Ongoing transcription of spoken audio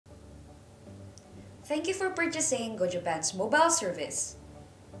Thank you for purchasing GoJapan's mobile service.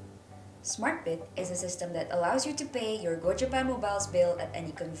 SMARTPIT is a system that allows you to pay your GoJapan mobile's bill at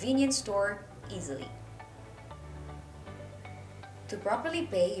any convenience store easily. To properly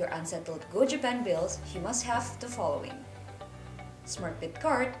pay your unsettled GoJapan bills, you must have the following: SMARTPIT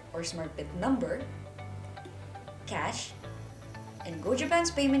card or SMARTPIT number, cash, and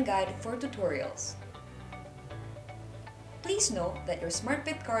GoJapan's payment guide for tutorials. Please note that your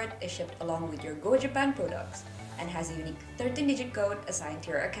SMARTPIT card is shipped along with your GoJapan products and has a unique 13-digit code assigned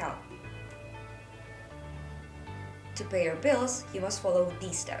to your account. To pay your bills, you must follow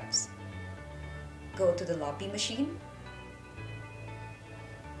these steps. Go to the Lawson machine,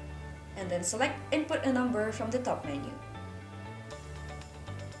 and then select Input a number from the top menu.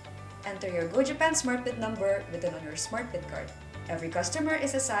 Enter your GoJapan SMARTPIT number written on your SMARTPIT card. Every customer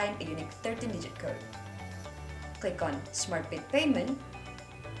is assigned a unique 13-digit code. Click on SMARTPIT Payment,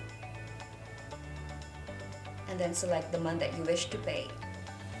 and then select the month that you wish to pay.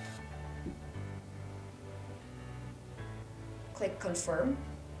 Click Confirm,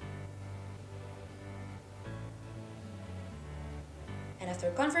 and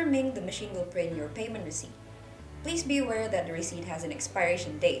after confirming, the machine will print your payment receipt. Please be aware that the receipt has an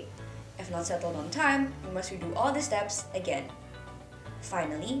expiration date. If not settled on time, you must redo all the steps again.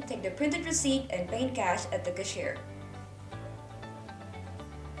 Finally, take the printed receipt and pay in cash at the cashier.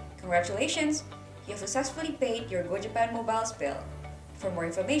 Congratulations! You have successfully paid your GoJapan mobile's bill. For more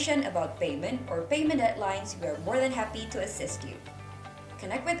information about payment or payment deadlines, we are more than happy to assist you.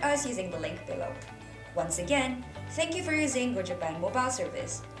 Connect with us using the link below. Once again, thank you for using GoJapan mobile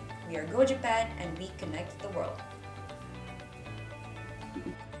service. We are GoJapan and we connect the world.